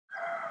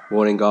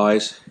Morning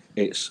guys,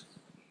 it's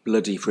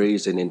bloody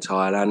freezing in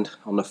Thailand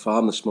on the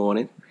farm this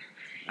morning,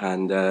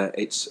 and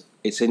it's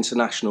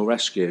international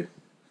rescue.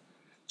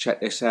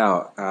 Check this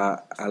out,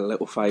 our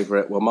little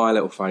favourite, well my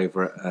little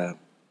favourite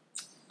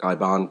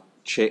Gaiban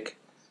chick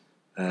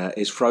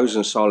is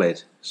frozen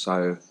solid,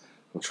 so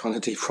I'm trying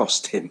to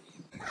defrost him.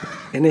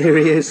 And here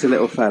he is, the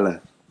little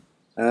fella.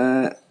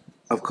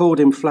 I've called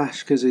him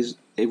Flash because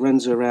he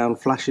runs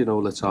around flashing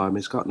all the time.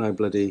 He's got no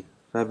bloody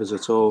feathers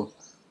at all.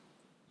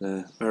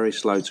 Very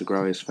slow to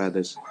grow his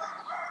feathers,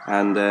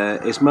 and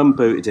his mum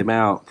booted him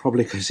out,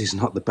 probably because he's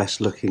not the best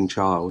looking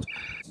child.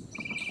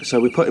 So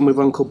we put him with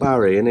Uncle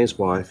Barry and his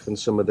wife and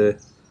some of the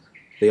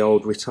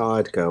old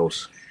retired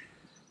girls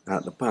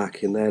at the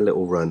back in their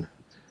little run,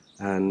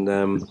 and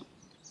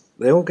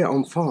they all get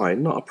on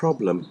fine, not a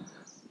problem.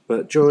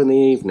 But during the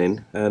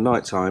evening,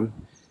 night time,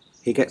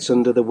 he gets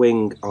under the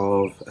wing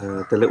of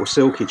the little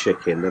silky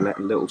chicken, the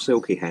little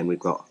silky hen we've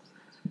got,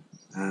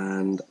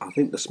 and I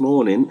think this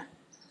morning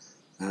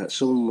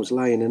someone was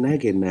laying an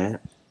egg in there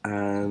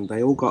and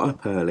they all got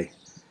up early.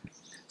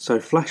 So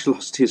Flash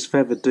lost his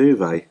feathered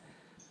duvet.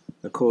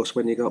 Of course,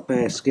 when you got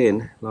bare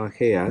skin like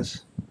he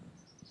has,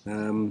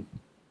 that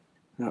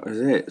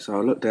was it. So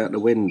I looked out the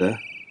window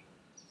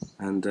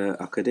and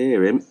I could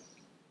hear him.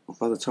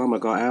 By the time I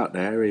got out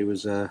there, he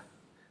was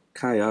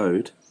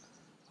KO'd.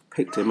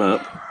 Picked him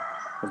up.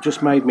 I've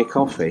just made me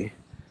coffee,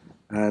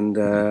 and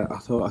I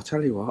thought, I'll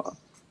tell you what,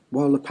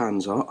 while the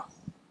pan's hot,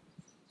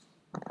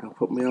 I'll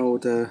put my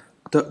old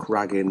duck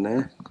rag in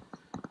there,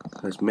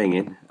 there's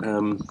minging,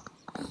 and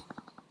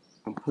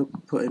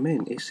put him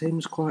in. He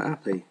seems quite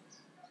happy.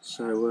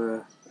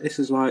 So this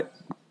is like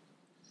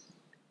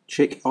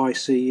chick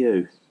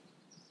ICU.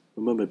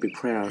 My mum would be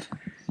proud.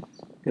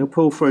 He'll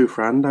pull through,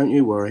 Fran, don't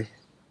you worry.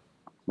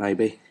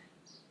 Maybe.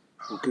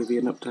 I'll give you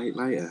an update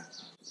later.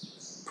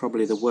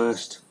 Probably the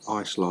worst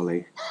ice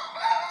lolly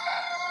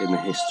in the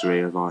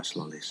history of ice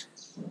lollies.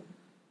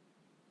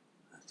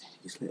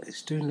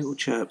 He's doing little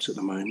chirps at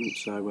the moment,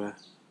 so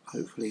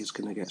hopefully he's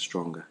going to get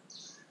stronger.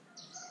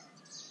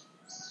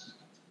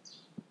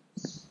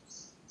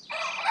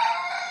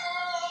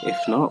 If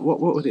not, what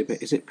would it be?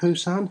 Is it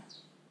Poussin?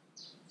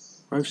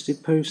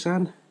 Roasted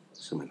Poussin?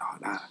 Something like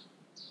that.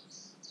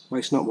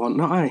 Waste not, want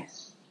not, eh?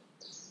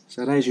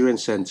 So there's your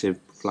incentive,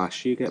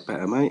 Flash. You get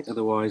better, mate.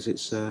 Otherwise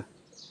it's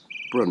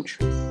brunch.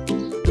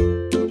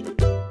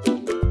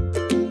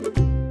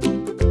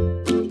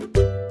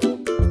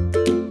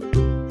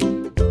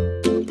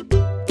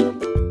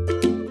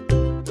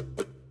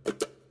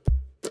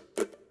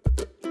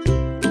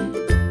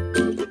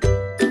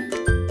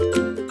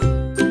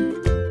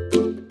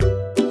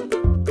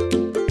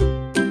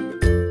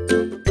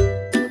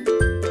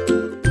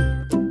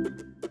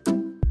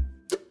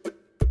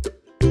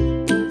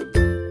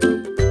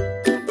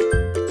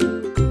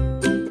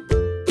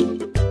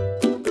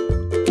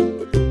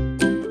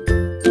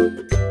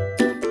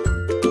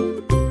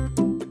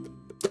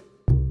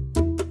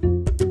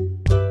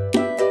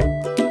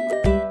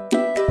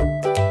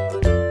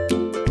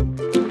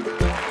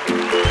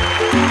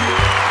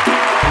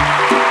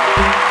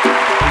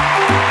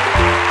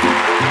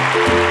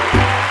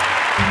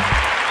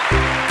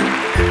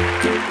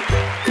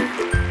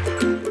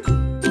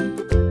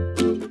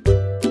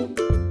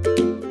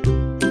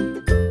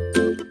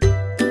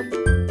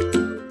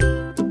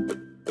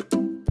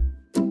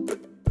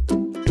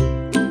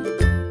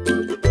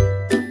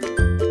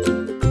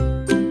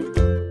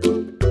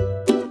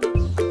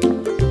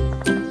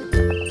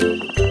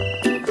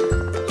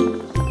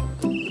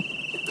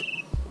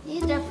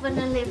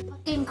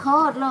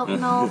 Cold, look,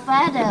 no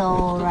feather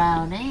all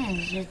around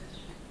it.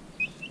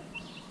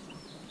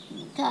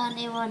 Can't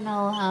even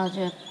know how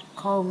to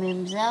comb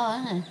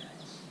himself, eh?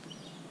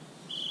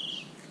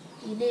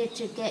 You need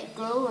to get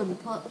glue and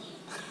cut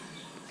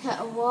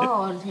a wall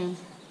on him.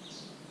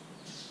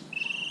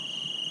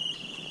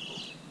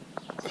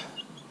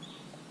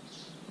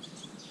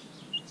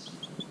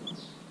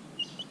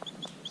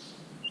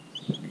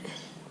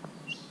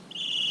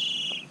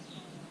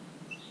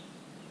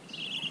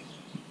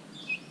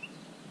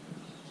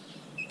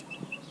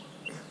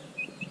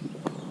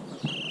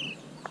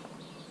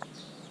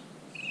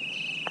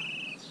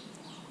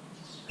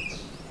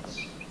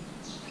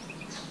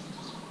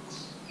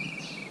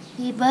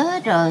 He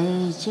bird or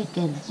he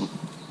chicken?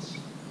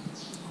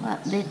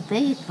 What big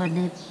beef for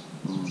the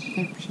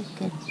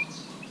chicken?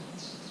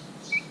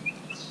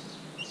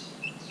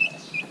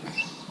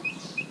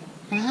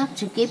 I have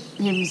to give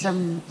him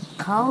some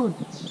coat.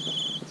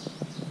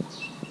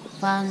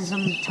 Find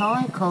some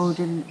toy coat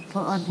and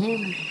put on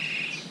him.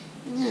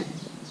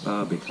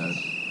 Barbie coat.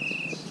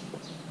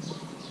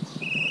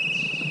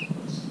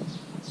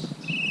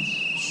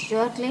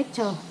 Stuart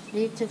Little.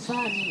 Need to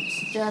find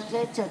Stuart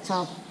Little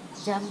top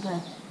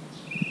jumper.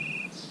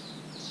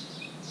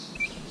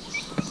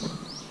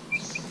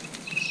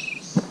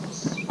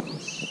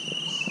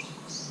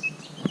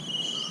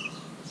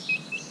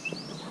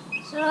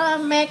 So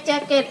I'll make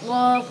jacket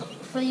warm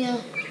for you.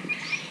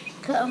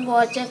 Cotton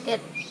wool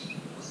jacket.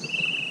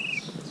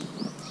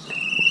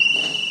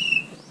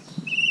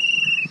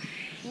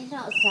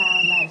 don't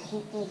sound like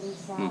chicken, it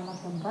sounds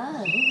like a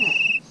bird, isn't it?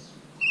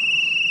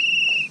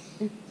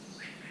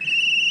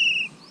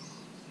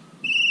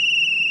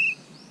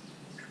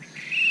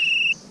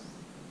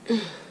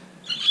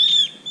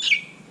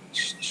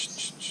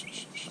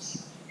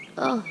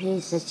 Oh,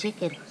 he's a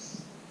chicken.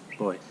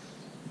 Boy.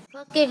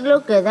 Fucking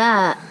look at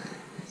that.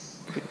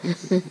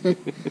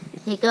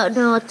 He got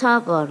no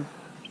top on.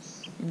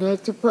 You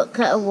need to put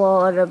kettle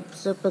water and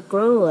super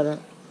glue on it.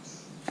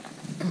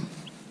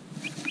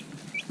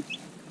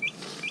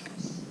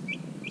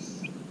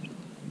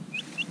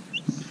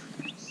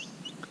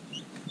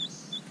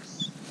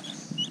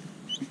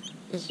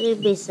 It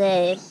should be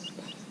saying,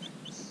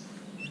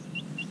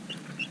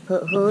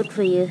 put hood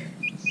for you.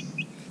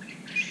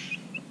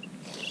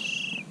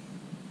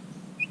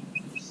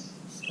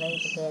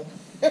 Slave again.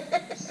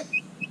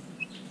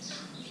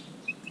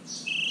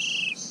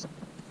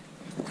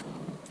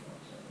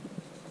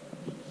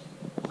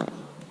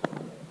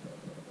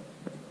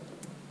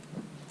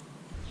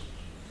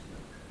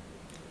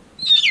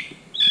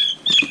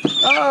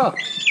 Oh!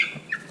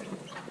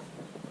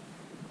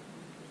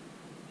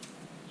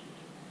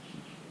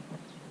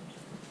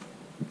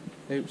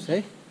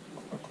 Oopsie.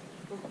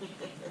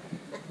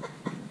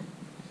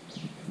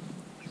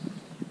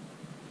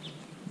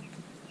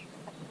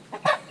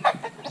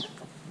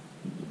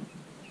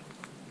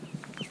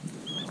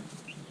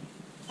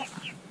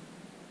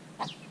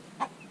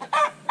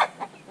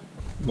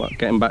 What,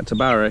 getting back to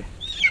Barry?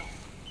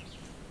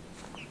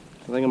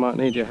 I think I might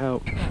need your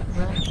help.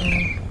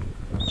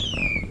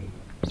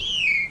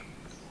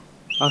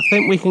 I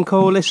think we can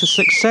call this a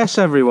success,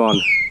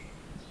 everyone.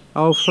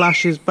 Old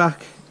Flash is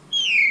back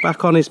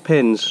on his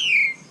pins.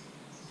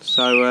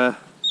 So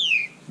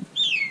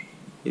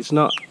it's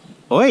not...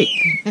 Oi!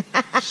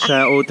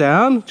 Settle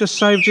down, just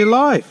saved your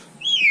life.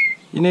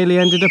 You nearly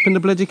ended up in the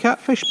bloody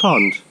catfish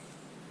pond.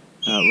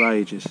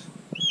 Outrageous.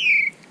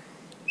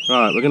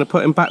 Right, we're going to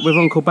put him back with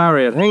Uncle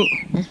Barry, I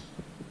think.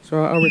 It's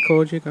alright, I'll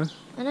record you, go.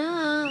 I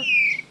know.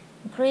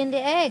 Clean the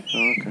egg.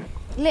 Oh, okay.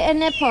 Little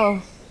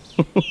nipple.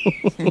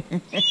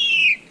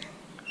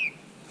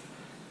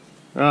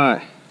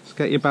 Right, let's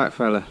get you back,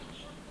 fella.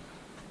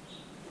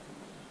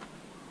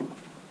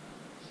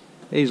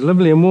 He's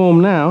lovely and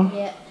warm now.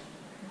 Yeah.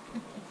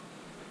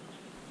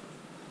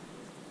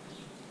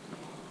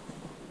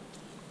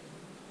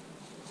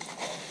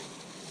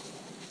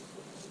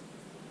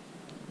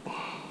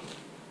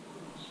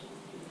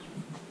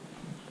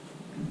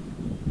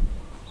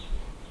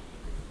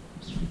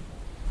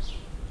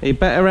 He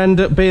better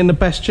end up being the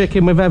best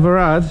chicken we've ever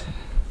had.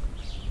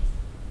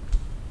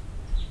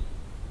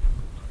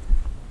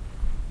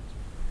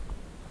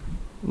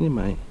 You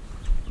mate.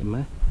 You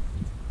mate.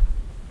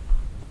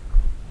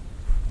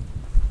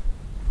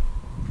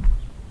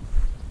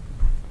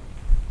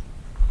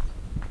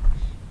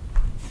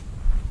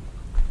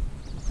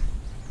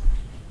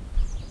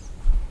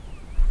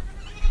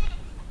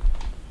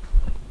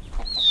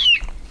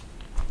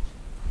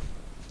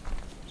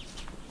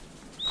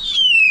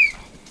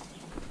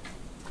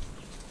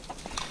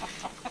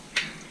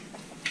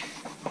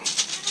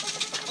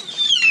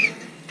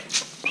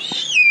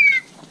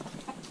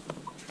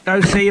 Go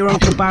see your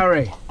Uncle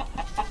Barry.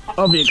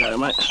 Off you go,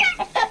 mate.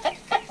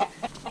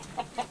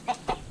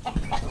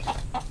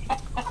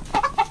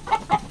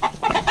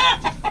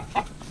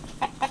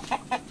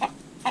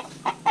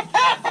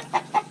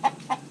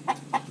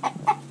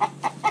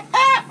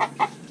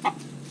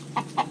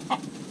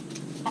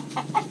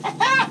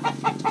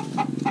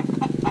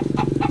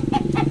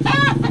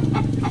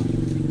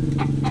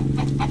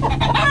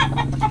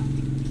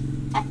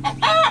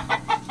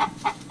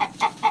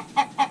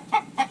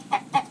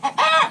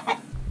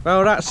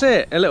 Well, that's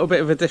it. A little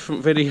bit of a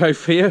different video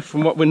for you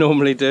from what we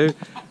normally do.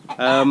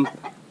 But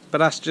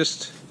that's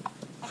just,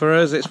 for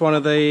us, it's one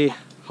of the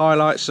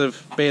highlights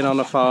of being on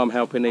a farm,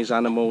 helping these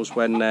animals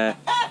when they're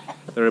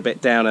a bit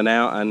down and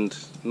out, and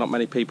not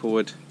many people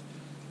would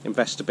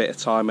invest a bit of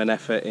time and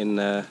effort in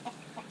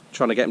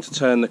trying to get them to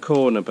turn the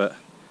corner, but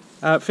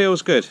it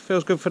feels good.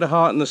 Feels good for the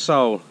heart and the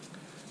soul.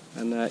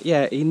 And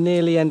yeah, he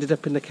nearly ended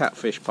up in the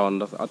catfish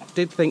pond. I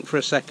did think for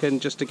a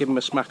second just to give him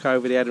a smack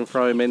over the head and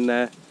throw him in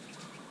there,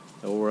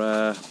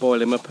 or boil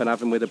him up and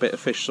have him with a bit of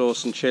fish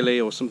sauce and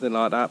chilli or something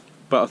like that,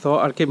 but I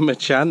thought I'd give him a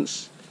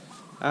chance,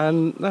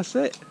 and that's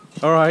it.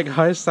 Alright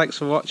guys, thanks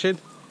for watching,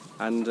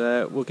 and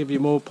we'll give you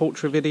more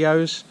poultry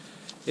videos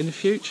in the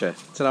future.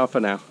 Ta-ra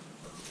for now.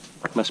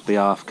 Must be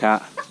half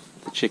cat,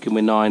 the chicken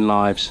with 9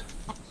 lives.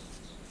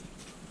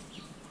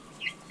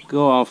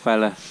 Go on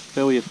fella,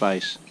 fill your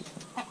face.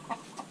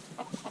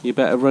 You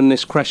better run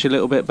this creche a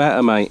little bit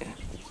better, mate.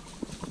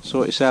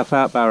 Sort yourself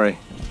out, Barry.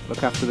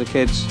 Look after the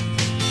kids.